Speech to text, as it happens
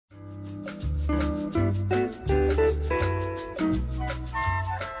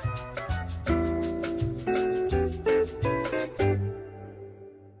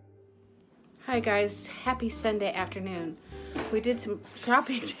Hi guys, happy Sunday afternoon. We did some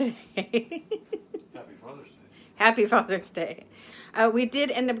shopping today. Happy Father's Day. Happy Father's Day. We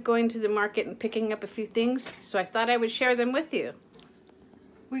did end up going to the market and picking up a few things, so I thought I would share them with you.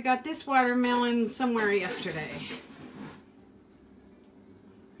 We got this watermelon somewhere yesterday.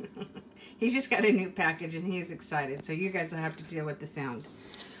 He just got a new package and he's excited, so you guys will have to deal with the sound.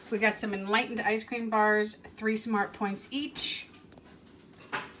 We got some Enlightened ice cream bars, 3 Smart Points each.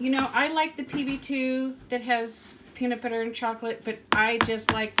 You know, I like the PB2 that has peanut butter and chocolate, but I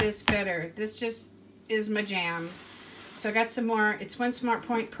just like this better. This just is my jam. So I got some more. It's 1 Smart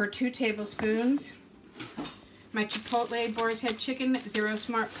Point per 2 tablespoons. My Chipotle Boar's Head Chicken, 0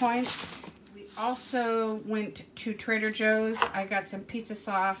 Smart Points. We also went to Trader Joe's. I got some pizza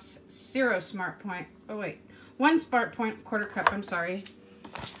sauce, 0 Smart Points. Oh wait, 1 Smart Point, 1/4 cup, I'm sorry.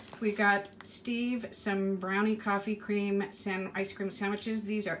 We got Steve some brownie coffee cream ice cream sandwiches.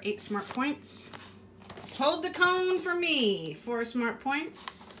 These are 8 Smart Points. Hold the cone for me, 4 Smart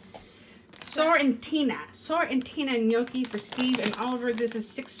Points. Sorrentina gnocchi for Steve and Oliver. This is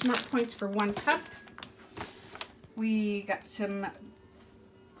 6 Smart Points for 1 cup. We got some,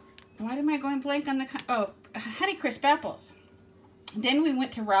 why am I going blank on the, Honeycrisp apples. Then we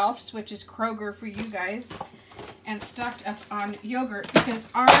went to Ralph's, which is Kroger for you guys, and stocked up on yogurt because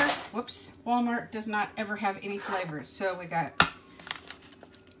our, Walmart does not ever have any flavors. So we got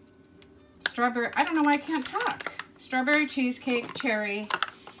strawberry, I don't know why I can't talk. Strawberry cheesecake, cherry,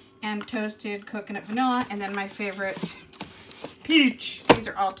 and toasted coconut vanilla. And then my favorite, peach. These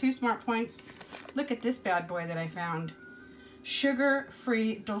are all 2 Smart Points. Look at this bad boy that I found.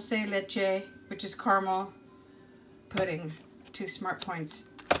 Sugar-free dulce leche, which is caramel pudding. 2 Smart Points,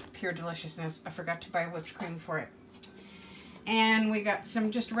 pure deliciousness. I forgot to buy whipped cream for it. And we got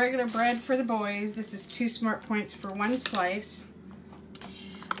some just regular bread for the boys. This is 2 Smart Points for 1 slice.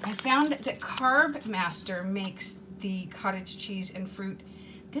 I found that Carb Master makes the cottage cheese and fruit.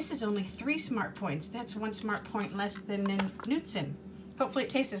 This is only 3 Smart Points. That's 1 Smart Point less than Knudsen. Hopefully it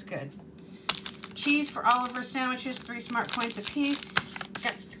tastes as good. Cheese for Oliver sandwiches, 3 Smart Points a piece.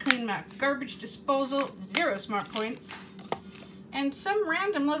 Got to clean my garbage disposal, 0 Smart Points. And some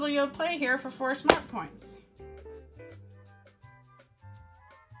random little Yoplait here for 4 Smart Points.